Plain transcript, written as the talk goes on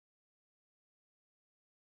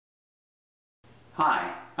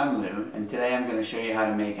Hi, I'm Lou, and today I'm going to show you how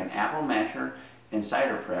to make an apple masher and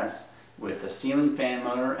cider press with a ceiling fan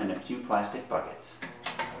motor and a few plastic buckets.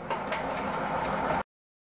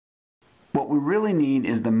 What we really need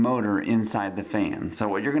is the motor inside the fan. So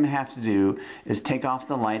what you're going to have to do is take off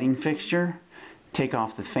the lighting fixture, take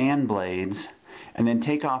off the fan blades, and then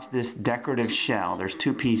take off this decorative shell. There's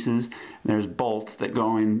two pieces, there's bolts that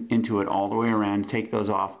go into it all the way around. Take those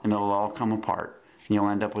off and it'll all come apart, and you'll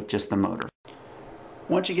end up with just the motor.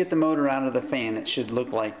 Once you get the motor out of the fan, it should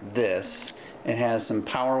look like this. It has some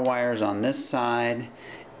power wires on this side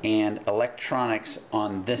and electronics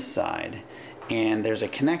on this side. And there's a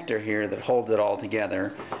connector here that holds it all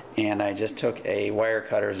together. And I just took a wire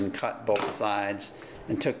cutters and cut both sides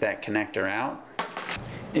and took that connector out.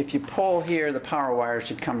 If you pull here, the power wires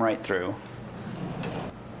should come right through.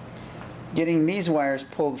 Getting these wires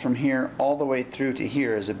pulled from here all the way through to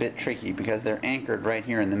here is a bit tricky because they're anchored right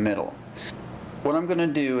here in the middle. What I'm going to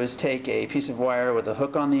do is take a piece of wire with a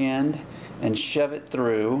hook on the end and shove it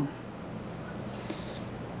through,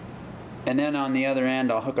 and then on the other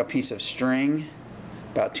end I'll hook a piece of string,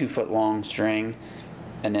 about 2 foot long string,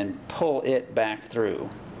 and then pull it back through.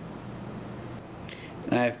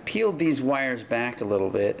 And I've peeled these wires back a little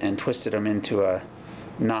bit and twisted them into a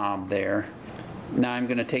knob there. Now I'm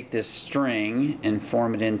going to take this string and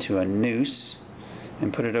form it into a noose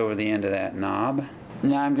and put it over the end of that knob.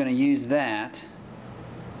 Now I'm going to use that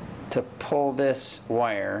to pull this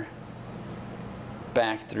wire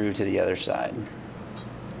back through to the other side.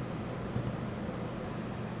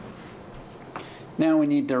 Now we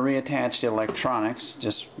need to reattach the electronics.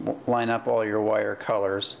 Just line up all your wire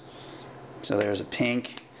colors. So there's a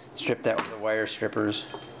pink, strip that with the wire strippers,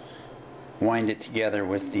 wind it together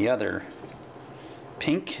with the other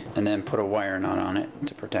pink, and then put a wire knot on it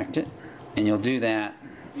to protect it. And you'll do that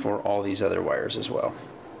for all these other wires as well.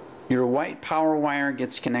 Your white power wire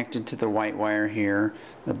gets connected to the white wire here,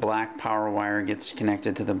 the black power wire gets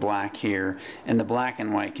connected to the black here, and the black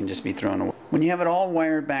and white can just be thrown away. When you have it all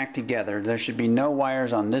wired back together, there should be no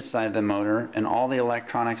wires on this side of the motor, and all the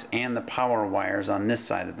electronics and the power wires on this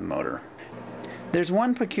side of the motor. There's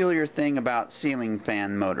one peculiar thing about ceiling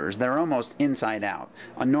fan motors. They're almost inside out.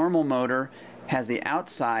 A normal motor has the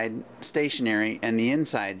outside stationary and the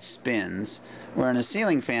inside spins, where in a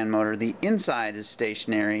ceiling fan motor the inside is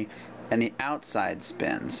stationary and the outside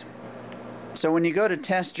spins. So when you go to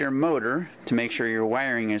test your motor to make sure your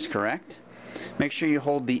wiring is correct, make sure you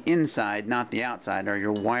hold the inside, not the outside, or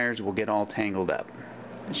your wires will get all tangled up.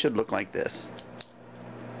 It should look like this.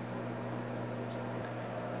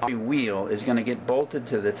 The wheel is going to get bolted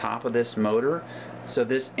to the top of this motor, so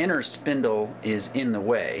this inner spindle is in the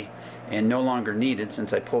way and no longer needed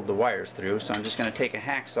since I pulled the wires through. So I'm just going to take a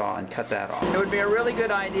hacksaw and cut that off. It would be a really good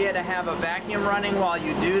idea to have a vacuum running while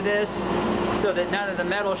you do this so that none of the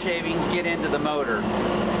metal shavings get into the motor.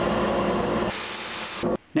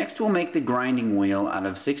 Next we'll make the grinding wheel out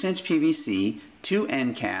of 6-inch PVC, 2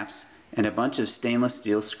 end caps, and a bunch of stainless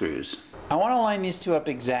steel screws. I want to line these two up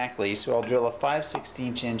exactly, so I'll drill a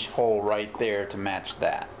 5/16" hole right there to match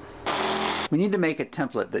that. We need to make a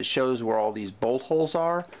template that shows where all these bolt holes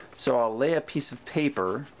are, so I'll lay a piece of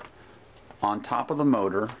paper on top of the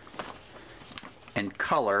motor and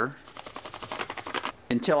color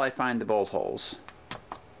until I find the bolt holes.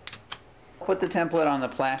 Put the template on the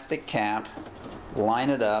plastic cap, line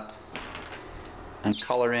it up, and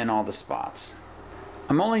color in all the spots.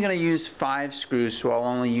 I'm only going to use 5 screws, so I'll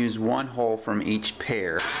only use 1 hole from each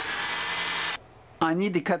pair. I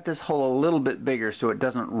need to cut this hole a little bit bigger so it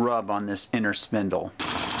doesn't rub on this inner spindle.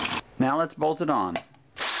 Now let's bolt it on.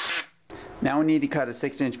 Now we need to cut a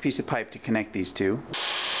 6-inch piece of pipe to connect these two.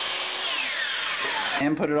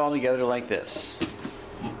 And put it all together like this.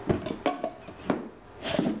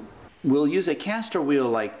 We'll use a caster wheel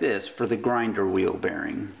like this for the grinder wheel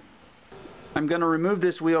bearing. I'm going to remove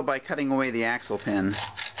this wheel by cutting away the axle pin.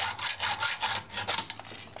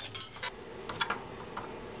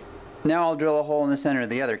 Now I'll drill a hole in the center of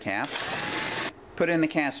the other cap, put in the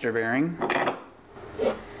caster bearing,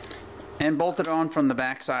 and bolt it on from the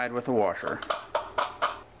back side with a washer.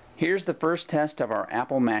 Here's the first test of our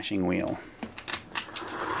apple mashing wheel.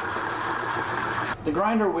 The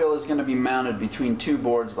grinder wheel is going to be mounted between 2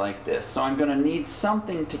 boards like this, so I'm going to need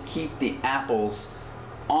something to keep the apples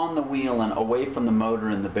on the wheel and away from the motor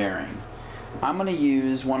and the bearing. I'm going to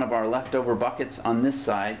use one of our leftover buckets on this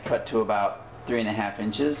side, cut to about 3.5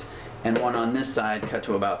 inches, and one on this side cut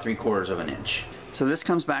to about 3/4 inch. So this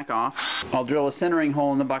comes back off. I'll drill a centering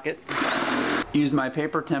hole in the bucket, use my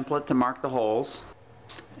paper template to mark the holes,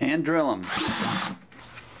 and drill them.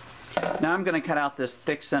 Now I'm going to cut out this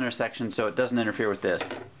thick center section so it doesn't interfere with this.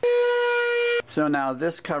 So now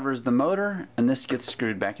this covers the motor and this gets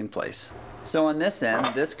screwed back in place. So on this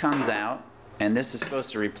end, this comes out and this is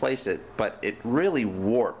supposed to replace it, but it really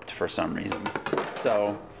warped for some reason.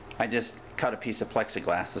 So I just cut a piece of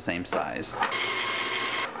plexiglass the same size.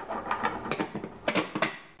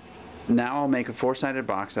 Now I'll make a 4-sided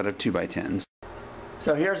box out of 2x10s.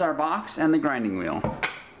 So here's our box and the grinding wheel.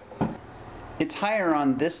 It's higher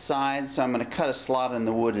on this side, so I'm going to cut a slot in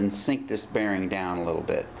the wood and sink this bearing down a little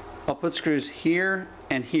bit. I'll put screws here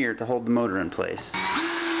and here to hold the motor in place,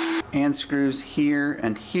 and screws here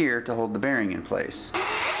and here to hold the bearing in place.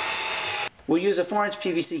 We'll use a 4-inch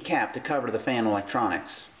PVC cap to cover the fan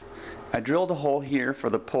electronics. I drilled a hole here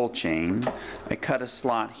for the pull chain, I cut a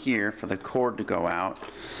slot here for the cord to go out,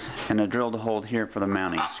 and I drilled a hole here for the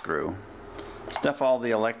mounting screw. Stuff all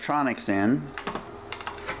the electronics in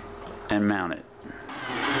and mount it.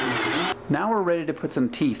 Now we're ready to put some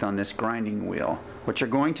teeth on this grinding wheel, which are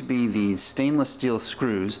going to be these stainless steel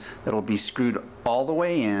screws that will be screwed all the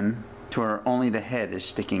way in to where only the head is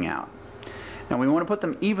sticking out. Now we want to put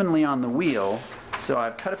them evenly on the wheel, so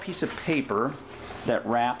I've cut a piece of paper that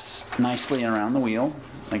wraps nicely around the wheel,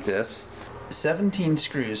 like this. 17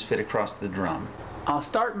 screws fit across the drum. I'll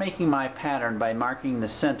start making my pattern by marking the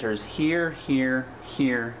centers here, here,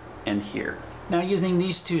 here, and here. Now using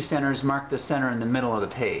these two centers, mark the center in the middle of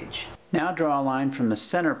the page. Now draw a line from the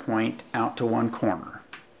center point out to one corner.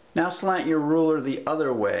 Now slant your ruler the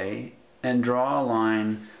other way and draw a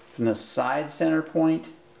line from the side center point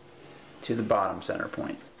to the bottom center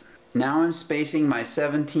point. Now I'm spacing my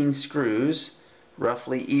 17 screws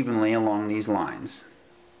roughly evenly along these lines.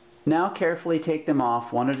 Now carefully take them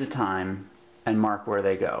off one at a time and mark where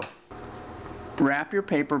they go. Wrap your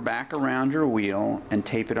paper back around your wheel and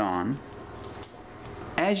tape it on.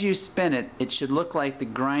 As you spin it, it should look like the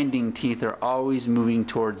grinding teeth are always moving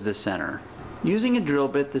towards the center. Using a drill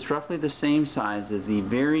bit that's roughly the same size as the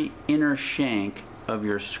very inner shank of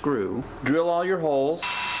your screw, drill all your holes,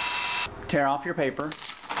 tear off your paper,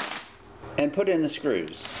 and put in the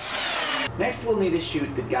screws. Next we'll need a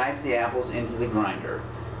chute that guides the apples into the grinder.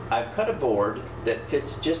 I've cut a board that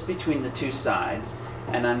fits just between the two sides,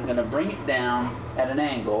 and I'm going to bring it down at an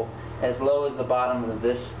angle as low as the bottom of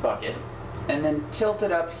this bucket, and then tilt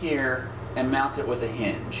it up here and mount it with a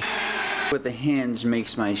hinge. With the hinge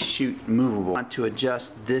makes my chute movable. I want to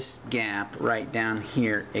adjust this gap right down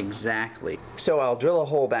here exactly. So I'll drill a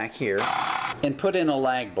hole back here and put in a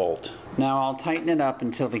lag bolt. Now I'll tighten it up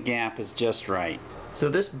until the gap is just right. So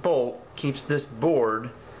this bolt keeps this board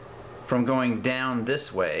from going down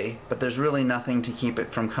this way, but there's really nothing to keep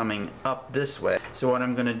it from coming up this way. So what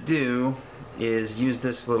I'm going to do is use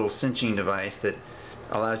this little cinching device that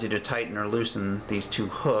allows you to tighten or loosen these two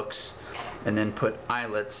hooks, and then put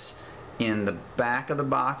eyelets in the back of the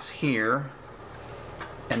box here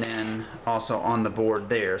and then also on the board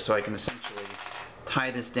there, so I can essentially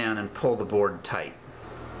tie this down and pull the board tight.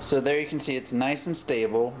 So there you can see it's nice and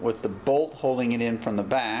stable with the bolt holding it in from the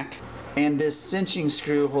back and this cinching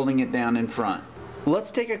screw holding it down in front.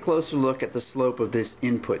 Let's take a closer look at the slope of this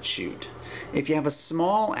input chute. If you have a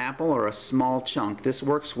small apple or a small chunk, this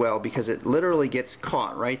works well because it literally gets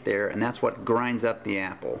caught right there, and that's what grinds up the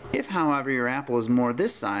apple. If, however, your apple is more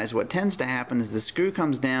this size, what tends to happen is the screw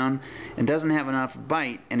comes down and doesn't have enough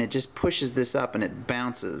bite, and it just pushes this up and it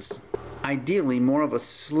bounces. Ideally, more of a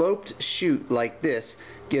sloped chute like this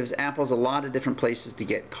gives apples a lot of different places to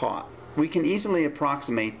get caught. We can easily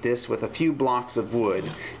approximate this with a few blocks of wood,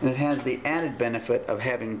 and it has the added benefit of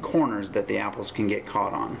having corners that the apples can get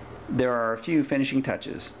caught on. There are a few finishing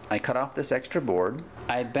touches. I cut off this extra board,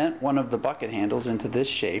 I bent one of the bucket handles into this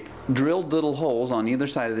shape, drilled little holes on either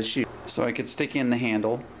side of the chute so I could stick in the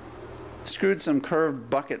handle, screwed some curved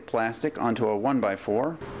bucket plastic onto a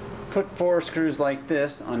 1x4, put 4 screws like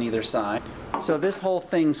this on either side, so this whole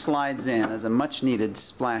thing slides in as a much needed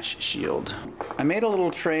splash shield. I made a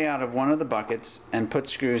little tray out of one of the buckets and put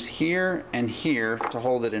screws here and here to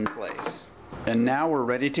hold it in place. And now we're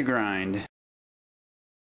ready to grind.